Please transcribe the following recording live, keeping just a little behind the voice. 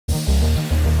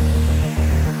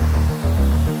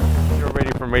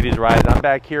I'm ready to ride. I'm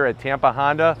back here at Tampa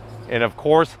Honda and of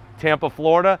course Tampa,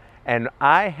 Florida, and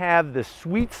I have the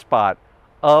sweet spot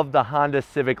of the Honda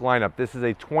Civic lineup. This is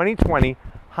a 2020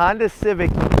 Honda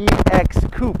Civic EX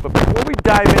Coupe. But before we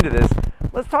dive into this,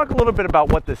 let's talk a little bit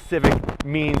about what the Civic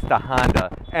means to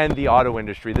Honda and the auto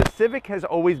industry. The Civic has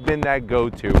always been that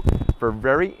go-to for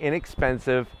very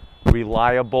inexpensive,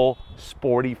 reliable,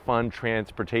 sporty, fun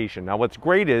transportation. Now what's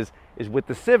great is with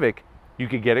the Civic, you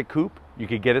could get a coupe, you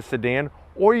could get a sedan,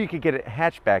 or you could get a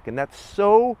hatchback, and that's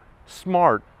so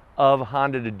smart of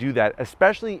Honda to do that,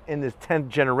 especially in this 10th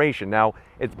generation. Now,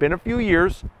 it's been a few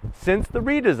years since the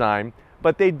redesign,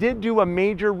 but they did do a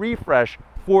major refresh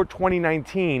for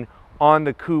 2019 on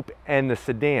the coupe and the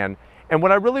sedan. And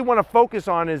what I really want to focus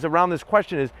on is around this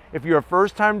question is, if you're a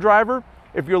first-time driver,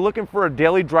 if you're looking for a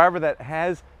daily driver that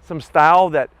has some style,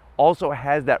 that also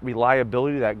has that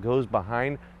reliability that goes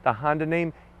behind the Honda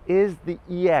name, is the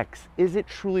EX, is it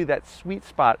truly that sweet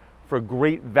spot for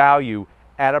great value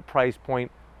at a price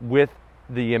point with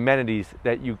the amenities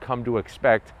that you come to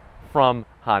expect from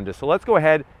Honda? So let's go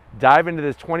ahead, dive into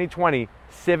this 2020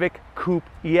 Civic Coupe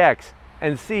EX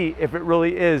and see if it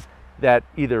really is that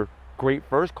either great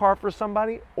first car for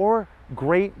somebody or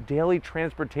great daily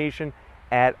transportation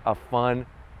at a fun,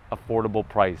 affordable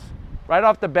price. Right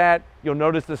off the bat, you'll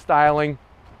notice the styling.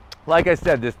 Like I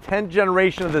said, this 10th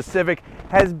generation of the Civic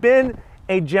has been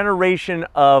a generation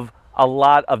of a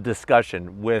lot of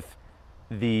discussion, with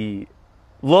the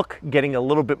look getting a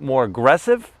little bit more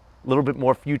aggressive, a little bit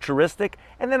more futuristic,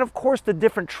 and then of course the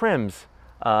different trims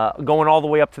going all the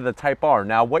way up to the Type R.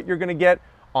 Now what you're going to get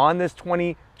on this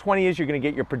 2020 is you're going to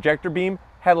get your projector beam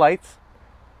headlights,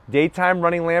 daytime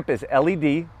running lamp is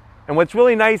LED, and what's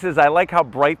really nice is I like how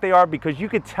bright they are, because you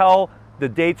could tell the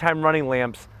daytime running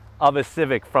lamps of a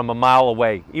Civic from a mile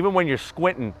away, even when you're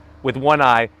squinting with one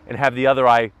eye and have the other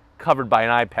eye covered by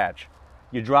an eye patch.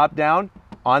 You drop down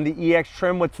on the EX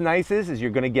trim. What's nice is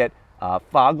you're going to get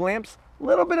fog lamps, a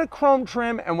little bit of chrome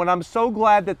trim, and what I'm so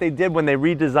glad that they did when they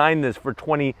redesigned this for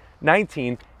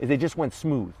 2019 is they just went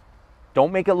smooth.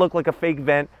 Don't make it look like a fake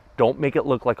vent. Don't make it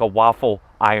look like a waffle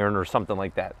iron or something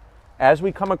like that. As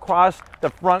we come across the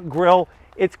front grille,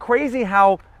 it's crazy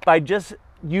how by just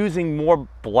using more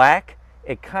black,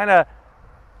 it kind of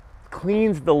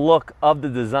cleans the look of the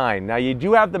design. Now you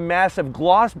do have the massive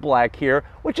gloss black here,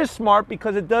 which is smart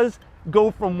because it does go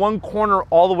from one corner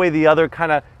all the way to the other,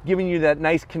 kind of giving you that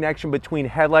nice connection between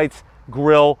headlights,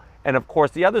 grille, and of course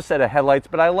the other set of headlights.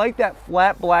 But I like that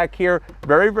flat black here,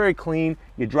 very, very clean.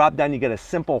 You drop down, you get a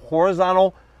simple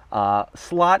horizontal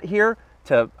slot here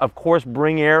to, of course,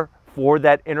 bring air for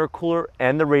that intercooler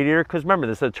and the radiator, because remember,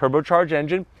 this is a turbocharged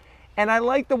engine. And I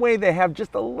like the way they have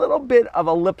just a little bit of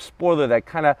a lip spoiler that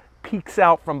kind of peeks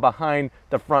out from behind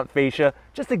the front fascia,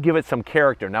 just to give it some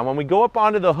character. Now when we go up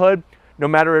onto the hood, no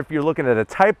matter if you're looking at a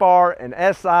Type R, an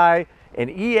SI, an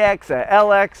EX, a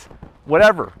LX,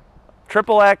 whatever,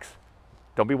 triple X,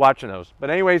 don't be watching those. But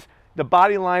anyways, the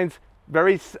body lines,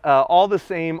 very all the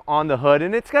same on the hood,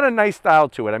 and it's got a nice style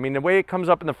to it. I mean, the way it comes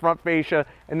up in the front fascia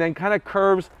and then kind of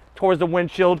curves towards the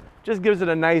windshield just gives it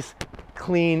a nice,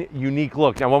 clean, unique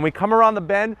look. Now when we come around the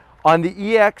bend on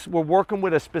the EX, we're working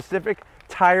with a specific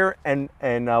tire and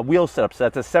wheel setup. So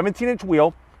that's a 17-inch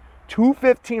wheel,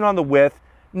 215 on the width,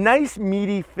 nice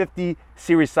meaty 50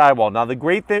 series sidewall. Now the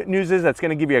great news is that's going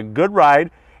to give you a good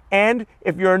ride, and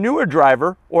if you're a newer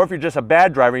driver or if you're just a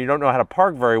bad driver and you don't know how to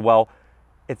park very well,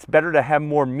 it's better to have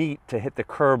more meat to hit the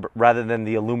curb rather than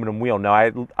the aluminum wheel. Now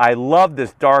I love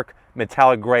this dark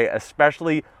metallic gray,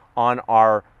 especially on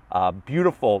our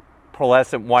beautiful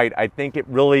pearlescent white. I think it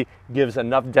really gives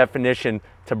enough definition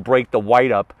to break the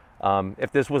white up.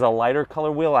 If this was a lighter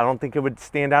color wheel, I don't think it would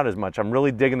stand out as much. I'm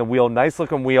really digging the wheel. Nice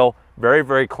looking wheel, very,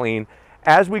 very clean.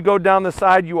 As we go down the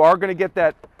side, you are going to get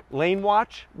that lane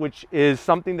watch, which is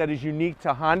something that is unique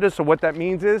to Honda. So what that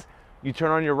means is you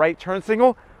turn on your right turn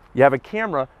signal, you have a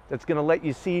camera that's going to let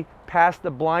you see past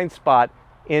the blind spot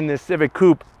in this Civic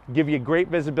Coupe, give you great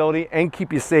visibility and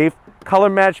keep you safe. Color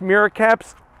match mirror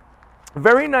caps,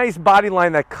 very nice body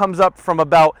line that comes up from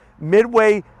about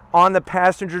midway on the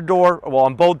passenger door, well,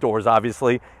 on both doors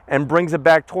obviously, and brings it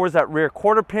back towards that rear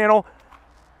quarter panel.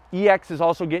 EX is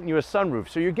also getting you a sunroof,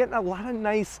 so you're getting a lot of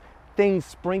nice things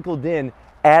sprinkled in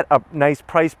at a nice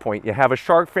price point. You have a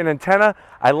shark fin antenna.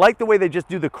 I like the way they just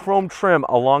do the chrome trim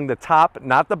along the top,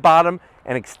 not the bottom,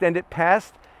 and extend it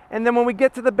past. And then when we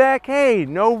get to the back, hey,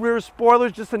 no rear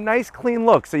spoilers, just a nice clean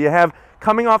look. So you have,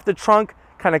 coming off the trunk,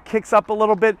 kind of kicks up a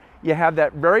little bit. You have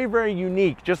that very, very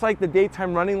unique, just like the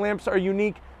daytime running lamps are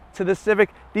unique, to the Civic,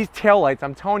 these taillights,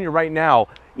 I'm telling you right now,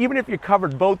 even if you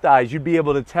covered both eyes, you'd be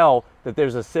able to tell that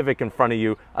there's a Civic in front of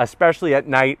you, especially at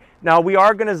night. Now, we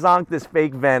are gonna zonk this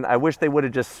fake vent. I wish they would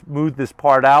have just smoothed this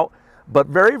part out, but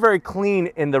very, very clean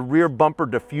in the rear bumper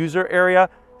diffuser area.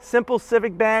 Simple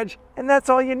Civic badge, and that's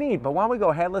all you need. But why don't we go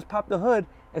ahead, let's pop the hood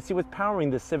and see what's powering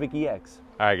the Civic EX.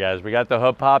 All right, guys, we got the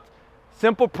hood popped.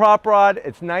 Simple prop rod.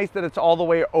 It's nice that it's all the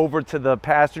way over to the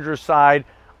passenger side.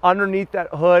 Underneath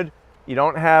that hood, you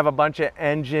don't have a bunch of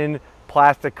engine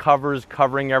plastic covers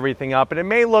covering everything up. And it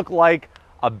may look like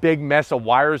a big mess of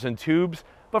wires and tubes,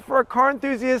 but for a car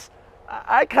enthusiast,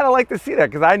 I kind of like to see that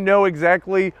because I know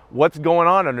exactly what's going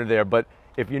on under there. But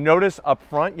if you notice up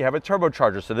front, you have a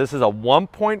turbocharger. So this is a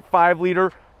 1.5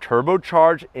 liter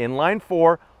turbocharged inline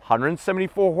four,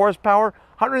 174 horsepower,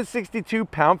 162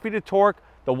 pound-feet of torque.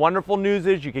 The wonderful news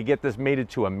is you could get this mated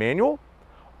to a manual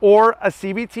or a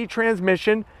CVT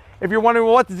transmission. If you're wondering,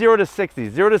 well, what's 0 to 60?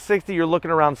 0 to 60, you're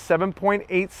looking around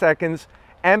 7.8 seconds.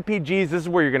 MPGs, this is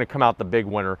where you're gonna come out the big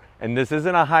winner. And this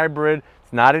isn't a hybrid,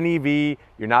 it's not an EV,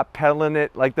 you're not pedaling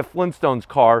it like the Flintstones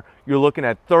car. You're looking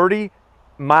at 30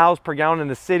 miles per gallon in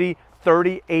the city,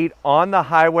 38 on the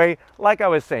highway. Like I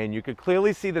was saying, you could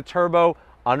clearly see the turbo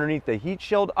underneath the heat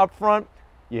shield up front.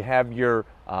 You have your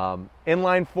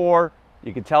inline four.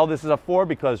 You can tell this is a 4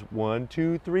 because 1,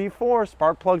 2, 3, 4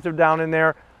 spark plugs are down in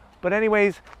there. But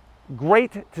anyways,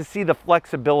 great to see the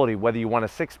flexibility, whether you want a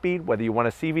 6-speed, whether you want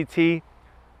a CVT,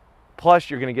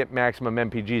 plus you're gonna get maximum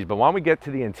MPGs. But why don't we get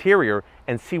to the interior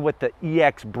and see what the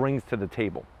EX brings to the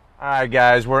table. All right,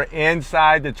 guys, we're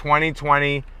inside the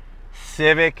 2020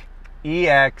 Civic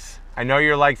EX. I know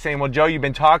you're like saying, well, Joe, you've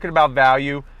been talking about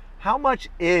value. How much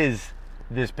is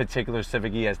this particular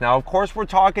Civic EX? Now, of course, we're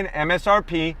talking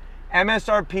MSRP.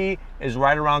 MSRP is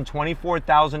right around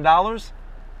 $24,000.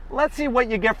 Let's see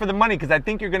what you get for the money, because I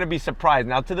think you're gonna be surprised.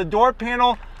 Now, to the door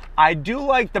panel, I do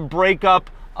like the breakup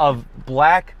of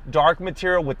black dark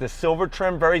material with the silver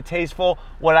trim, very tasteful.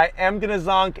 What I am gonna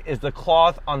zonk is the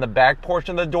cloth on the back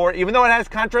portion of the door, even though it has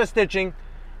contrast stitching,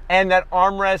 and that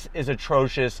armrest is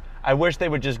atrocious. I wish they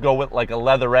would just go with like a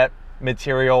leatherette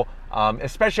material,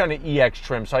 especially on the EX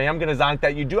trim. So I am gonna zonk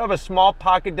that. You do have a small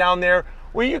pocket down there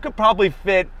where you could probably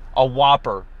fit a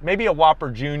Whopper, maybe a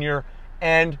Whopper Junior,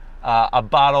 and a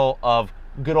bottle of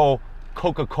good old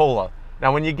Coca-Cola.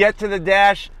 Now, when you get to the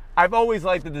dash, I've always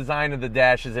liked the design of the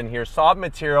dashes in here. Soft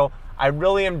material. I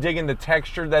really am digging the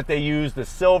texture that they use, the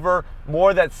silver,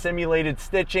 more that simulated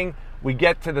stitching. We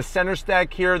get to the center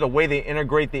stack here. The way they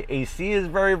integrate the AC is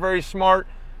very, very smart.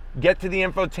 Get to the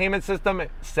infotainment system,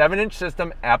 7-inch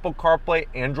system, Apple CarPlay,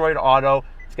 Android Auto.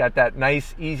 It's got that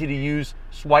nice, easy to use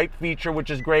swipe feature, which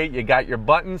is great. You got your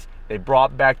buttons. They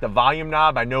brought back the volume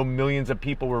knob. I know millions of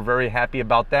people were very happy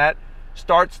about that.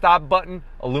 Start, stop button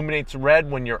illuminates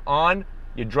red when you're on.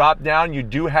 You drop down, you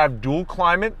do have dual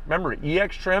climate. Remember,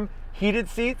 EX trim, heated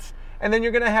seats. And then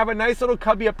you're gonna have a nice little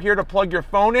cubby up here to plug your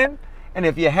phone in. And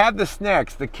if you have the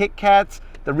snacks, the Kit Kats,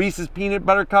 the Reese's Peanut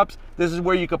Butter Cups, this is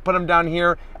where you could put them down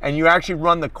here, and you actually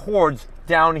run the cords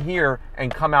down here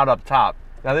and come out up top.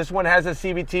 Now, this one has a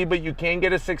CVT, but you can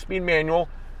get a 6-speed manual.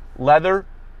 Leatherette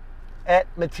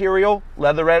material,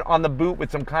 leatherette on the boot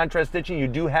with some contrast stitching. You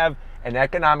do have an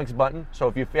economics button, so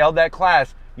if you failed that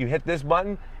class, you hit this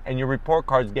button and your report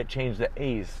cards get changed to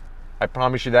A's. I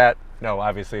promise you that. No,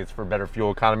 obviously it's for better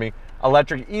fuel economy.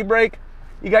 Electric e-brake.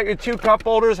 You got your 2 cup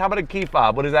holders. How about a key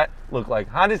fob? What does that look like?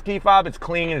 Honda's key fob, it's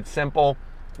clean, it's simple.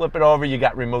 Flip it over, you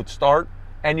got remote start,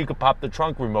 and you can pop the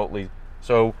trunk remotely.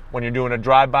 So when you're doing a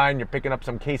drive-by and you're picking up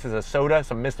some cases of soda,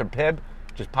 some Mr. Pibb,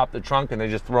 just pop the trunk and they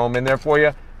just throw them in there for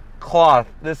you. Cloth,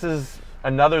 this is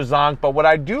another zonk, but what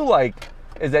I do like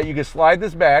is that you can slide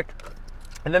this back,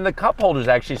 and then the cup holders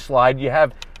actually slide. You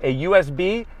have a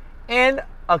USB and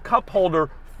a cup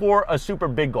holder for a super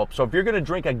big gulp. So if you're gonna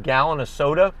drink a gallon of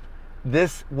soda,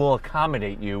 this will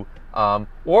accommodate you.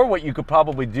 Or what you could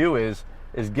probably do is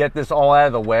get this all out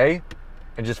of the way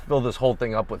and just fill this whole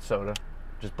thing up with soda.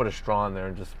 Just put a straw in there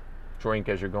and just drink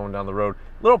as you're going down the road.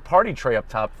 Little party tray up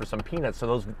top for some peanuts so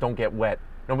those don't get wet.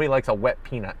 Nobody likes a wet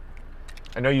peanut.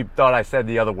 I know you thought I said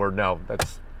the other word. No,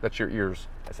 that's your ears.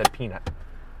 I said peanut.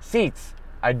 Seats.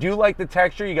 I do like the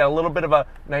texture. You got a little bit of a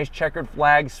nice checkered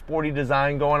flag, sporty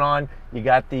design going on. You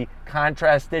got the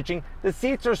contrast stitching. The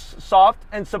seats are soft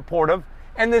and supportive.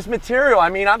 And this material, I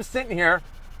mean, I'm sitting here,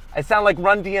 I sound like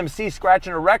Run DMC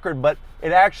scratching a record, but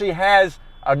it actually has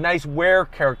a nice wear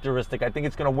characteristic. I think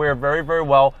it's gonna wear very, very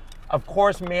well. Of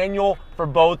course, manual for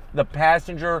both the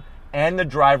passenger and the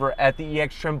driver at the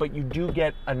EX trim, but you do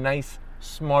get a nice,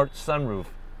 smart sunroof.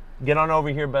 Get on over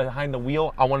here behind the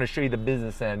wheel. I wanna show you the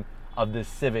business end of this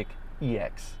Civic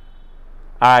EX.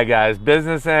 All right, guys,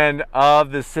 business end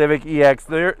of the Civic EX.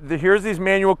 Here's these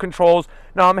manual controls.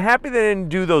 Now, I'm happy they didn't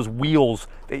do those wheels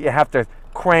that you have to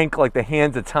crank like the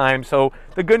hands of time. So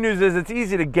the good news is it's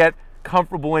easy to get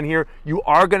comfortable in here. You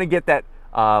are going to get that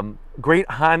great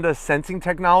Honda sensing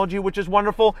technology, which is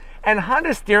wonderful. And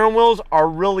Honda steering wheels are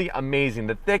really amazing.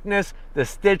 The thickness, the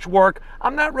stitch work.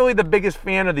 I'm not really the biggest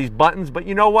fan of these buttons, but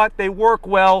you know what? They work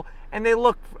well and they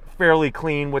look fairly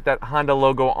clean with that Honda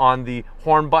logo on the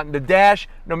horn button. The dash,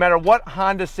 no matter what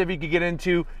Honda Civic you get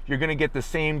into, you're going to get the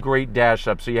same great dash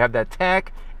up. So you have that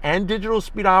tach and digital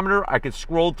speedometer. I could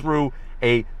scroll through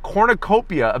a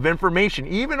cornucopia of information.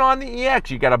 Even on the EX,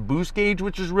 you got a boost gauge,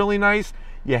 which is really nice.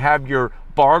 You have your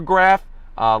bar graph,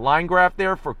 line graph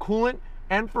there for coolant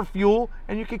and for fuel,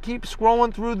 and you can keep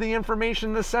scrolling through the information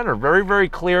in the center. Very, very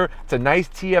clear. It's a nice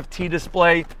TFT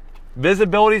display.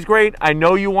 Visibility is great. I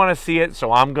know you want to see it,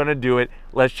 so I'm going to do it.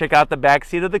 Let's check out the back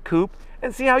seat of the Coupe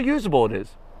and see how usable it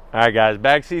is. All right, guys,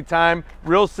 back seat time.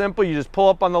 Real simple. You just pull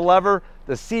up on the lever.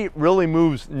 The seat really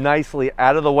moves nicely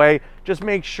out of the way. Just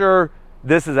make sure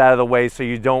this is out of the way so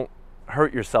you don't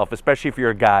hurt yourself, especially if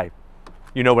you're a guy.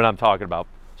 You know what I'm talking about.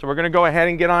 So we're going to go ahead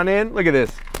and get on in. Look at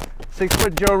this.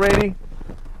 6-foot Joe Rady.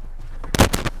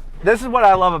 This is what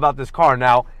I love about this car.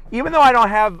 Now, even though I don't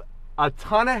have a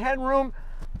ton of headroom,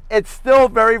 it's still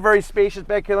very, very spacious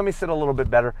back here. Let me sit a little bit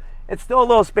better. It's still a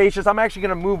little spacious. I'm actually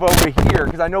going to move over here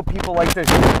because I know people like to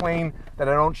complain that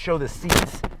I don't show the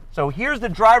seats. So here's the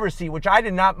driver's seat, which I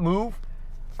did not move.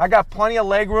 I got plenty of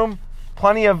leg room,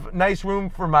 plenty of nice room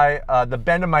for my the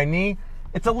bend of my knee.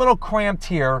 It's a little cramped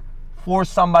here for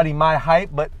somebody my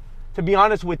height, but to be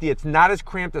honest with you, it's not as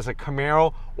cramped as a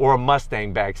Camaro or a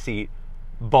Mustang back seat,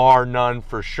 bar none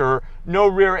for sure. No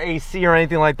rear AC or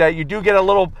anything like that. You do get a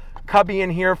little cubby in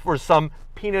here for some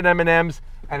peanut M&Ms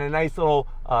and a nice little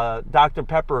Dr.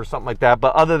 Pepper or something like that.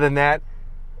 But other than that,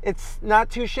 it's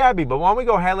not too shabby. But why don't we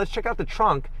go ahead, let's check out the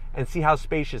trunk and see how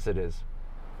spacious it is.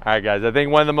 All right, guys, I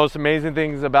think one of the most amazing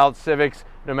things about Civics,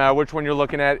 no matter which one you're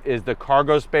looking at, is the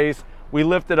cargo space. We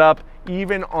lift it up.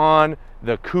 Even on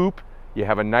the Coupe, you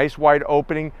have a nice wide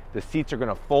opening. The seats are going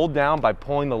to fold down by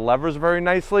pulling the levers very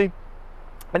nicely.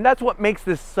 And that's what makes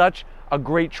this such a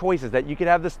great choice, is that you could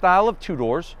have the style of 2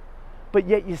 doors, but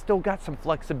yet you still got some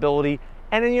flexibility.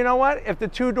 And then you know what? If the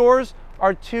 2 doors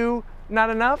are not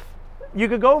enough, you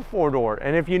could go 4-door.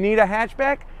 And if you need a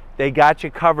hatchback, they got you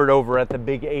covered over at the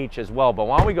Big H as well. But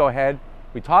why don't we go ahead?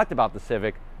 We talked about the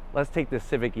Civic. Let's take this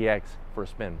Civic EX for a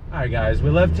spin. All right, guys, we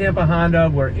left Tampa Honda.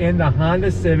 We're in the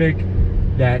Honda Civic,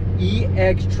 that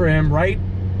EX trim, right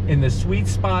in the sweet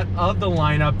spot of the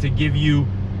lineup to give you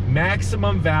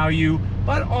maximum value,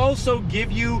 but also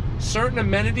give you certain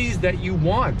amenities that you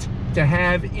want to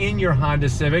have in your Honda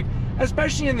Civic,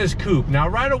 especially in this Coupe. Now,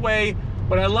 right away,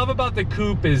 what I love about the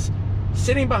Coupe is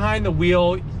sitting behind the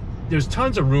wheel, there's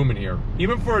tons of room in here.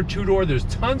 Even for a 2-door, there's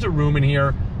tons of room in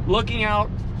here. Looking out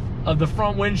of the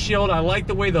front windshield, I like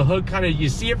the way the hood kind of, you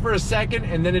see it for a second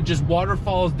and then it just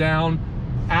waterfalls down,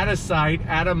 out of sight,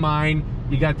 out of mind.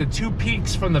 You got the 2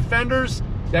 peaks from the fenders.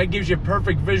 That gives you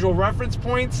perfect visual reference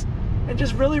points and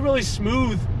just really, really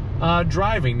smooth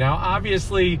driving. Now,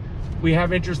 obviously, we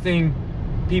have interesting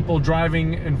people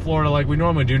driving in Florida like we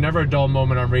normally do. Never a dull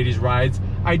moment on Rady's rides.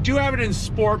 I do have it in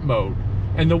sport mode.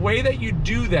 And the way that you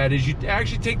do that is you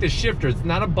actually take the shifter. It's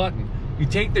not a button. You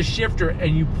take the shifter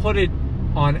and you put it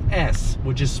on S,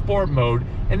 which is sport mode.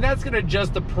 And that's going to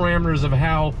adjust the parameters of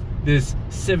how this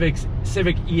Civic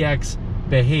EX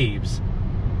behaves.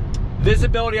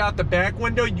 Visibility out the back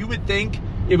window, you would think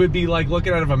it would be like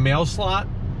looking out of a mail slot.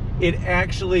 It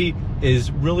actually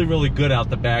is really, really good out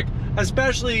the back,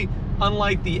 especially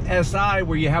unlike the SI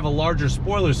where you have a larger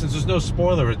spoiler. Since there's no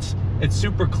spoiler, it's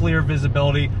super clear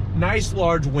visibility, nice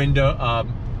large window,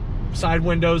 side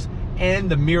windows, and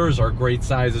the mirrors are great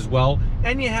size as well.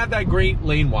 And you have that great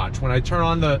lane watch. When I turn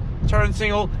on the turn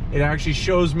signal, it actually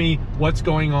shows me what's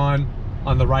going on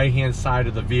the right-hand side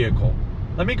of the vehicle.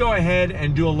 Let me go ahead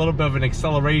and do a little bit of an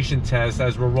acceleration test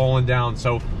as we're rolling down.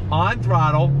 So on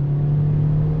throttle,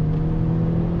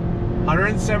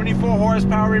 174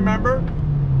 horsepower, remember?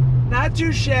 Not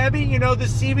too shabby. You know, the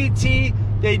CVT,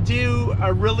 they do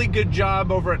a really good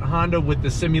job over at Honda with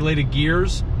the simulated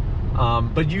gears.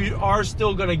 But you are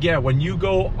still gonna get, when you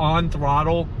go on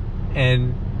throttle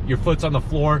and your foot's on the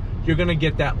floor, you're gonna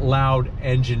get that loud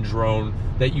engine drone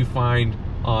that you find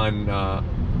on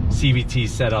CVT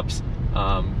setups,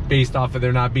 based off of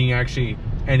there not being actually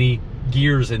any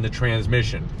gears in the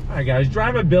transmission. All right, guys,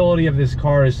 drivability of this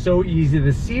car is so easy.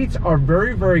 The seats are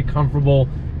very, very comfortable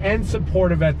and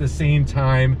supportive at the same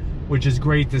time, which is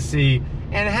great to see.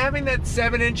 And having that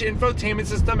 7-inch infotainment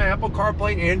system, Apple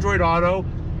CarPlay, Android Auto,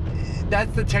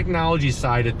 that's the technology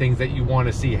side of things that you want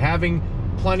to see. Having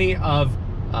plenty of,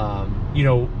 you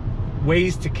know,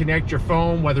 ways to connect your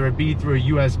phone, whether it be through a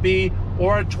USB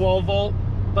or a 12 volt.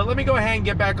 But let me go ahead and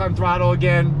get back on throttle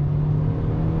again.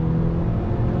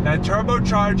 That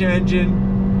turbocharged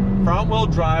engine, front wheel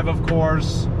drive, of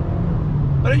course.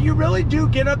 But you really do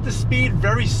get up to speed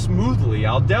very smoothly.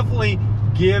 I'll definitely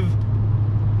give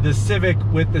the Civic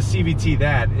with the CVT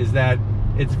that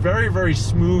it's very, very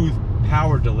smooth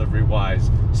power delivery wise.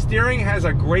 Steering has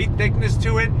a great thickness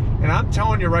to it, and I'm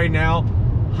telling you right now,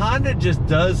 Honda just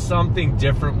does something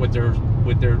different with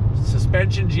their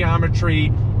suspension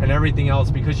geometry and everything else,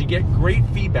 because you get great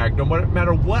feedback no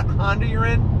matter what Honda you're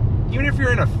in. Even if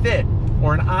you're in a Fit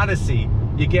or an Odyssey,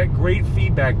 you get great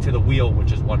feedback to the wheel,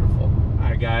 which is wonderful. All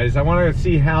right, guys, I want to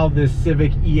see how this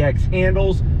Civic EX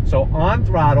handles. So on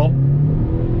throttle,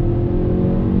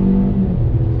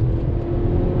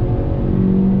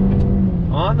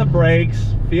 on the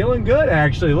brakes, feeling good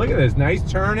actually. Look at this, nice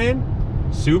turn in,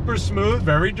 super smooth,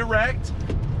 very direct.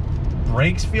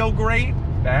 Brakes feel great.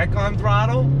 Back on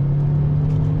throttle.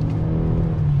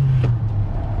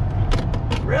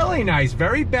 Really nice,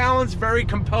 very balanced, very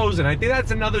composed. And I think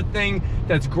that's another thing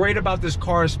that's great about this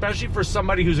car, especially for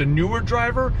somebody who's a newer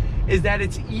driver, is that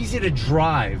it's easy to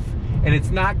drive and it's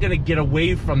not gonna get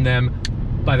away from them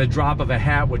by the drop of a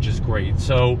hat, which is great.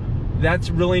 So that's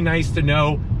really nice to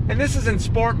know. And this is in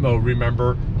sport mode,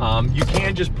 remember. You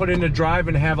can just put in a drive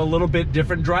and have a little bit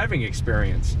different driving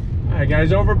experience. All right,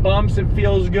 guys, over bumps, it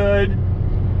feels good.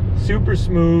 Super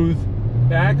smooth.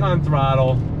 Back on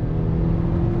throttle.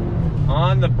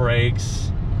 On the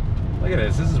brakes. Look at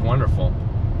this is wonderful.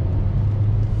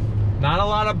 Not a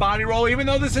lot of body roll, even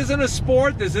though this isn't a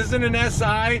Sport, this isn't an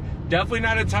SI, definitely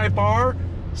not a Type R,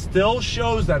 still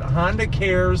shows that Honda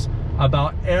cares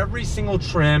about every single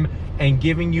trim and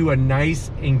giving you a nice,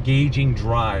 engaging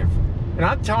drive. And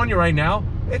I'm telling you right now,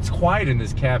 it's quiet in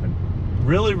this cabin.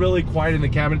 Really, really quiet in the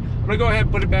cabin. I'm gonna go ahead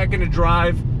and put it back into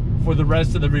drive for the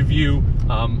rest of the review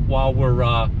while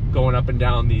we're going up and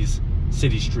down these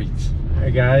city streets. All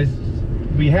right, guys,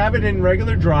 we have it in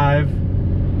regular drive.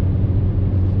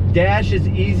 Dash is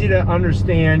easy to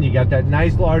understand. You got that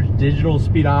nice large digital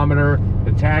speedometer,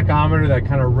 the tachometer that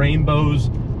kind of rainbows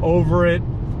over it.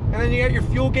 And then you got your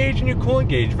fuel gauge and your coolant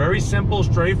gauge. Very simple,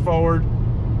 straightforward.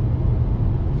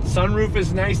 Sunroof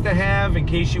is nice to have in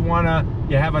case you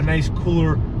have a nice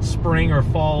cooler spring or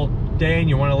fall day and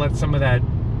you want to let some of that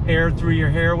air through your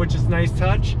hair, which is a nice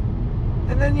touch.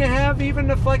 And then you have even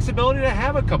the flexibility to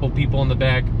have a couple people in the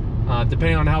back,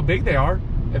 depending on how big they are.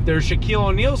 If they're Shaquille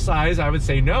O'Neal size, I would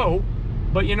say no.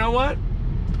 But you know what?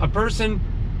 A person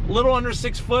a little under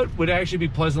 6 foot would actually be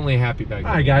pleasantly happy back there.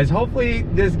 All right, guys, hopefully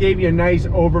this gave you a nice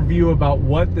overview about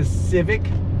what the Civic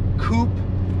Coupe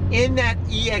in that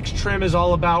EX trim is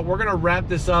all about. We're gonna wrap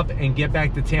this up and get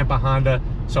back to Tampa Honda,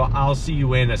 so I'll see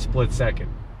you in a split second.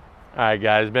 All right,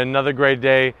 guys, been another great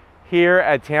day here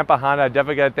at Tampa Honda. I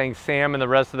definitely gotta thank Sam and the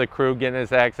rest of the crew getting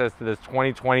us access to this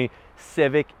 2020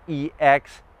 Civic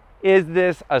EX. Is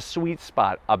this a sweet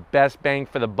spot, a best bang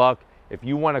for the buck? If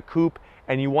you want a coupe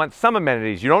and you want some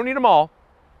amenities, you don't need them all,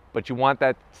 but you want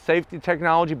that safety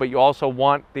technology, but you also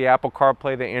want the Apple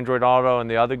CarPlay, the Android Auto, and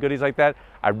the other goodies like that,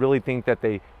 I really think that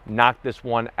they knocked this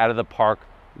one out of the park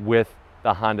with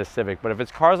the Honda Civic. But if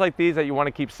it's cars like these that you want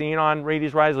to keep seeing on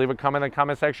Rady's Rise, leave a comment in the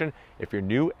comment section. If you're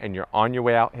new and you're on your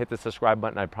way out, hit the subscribe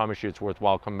button. I promise you it's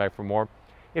worthwhile coming back for more.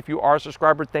 If you are a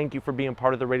subscriber, thank you for being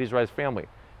part of the Rady's Rise family.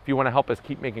 If you want to help us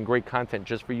keep making great content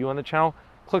just for you on the channel,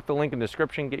 click the link in the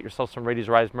description, get yourself some Rady's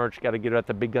Rise merch. Got to get it at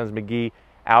the Big Guns McGee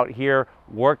out here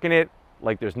working it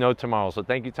like there's no tomorrow. So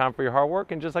thank you, Tom, for your hard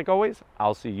work. And just like always,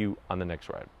 I'll see you on the next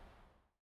ride.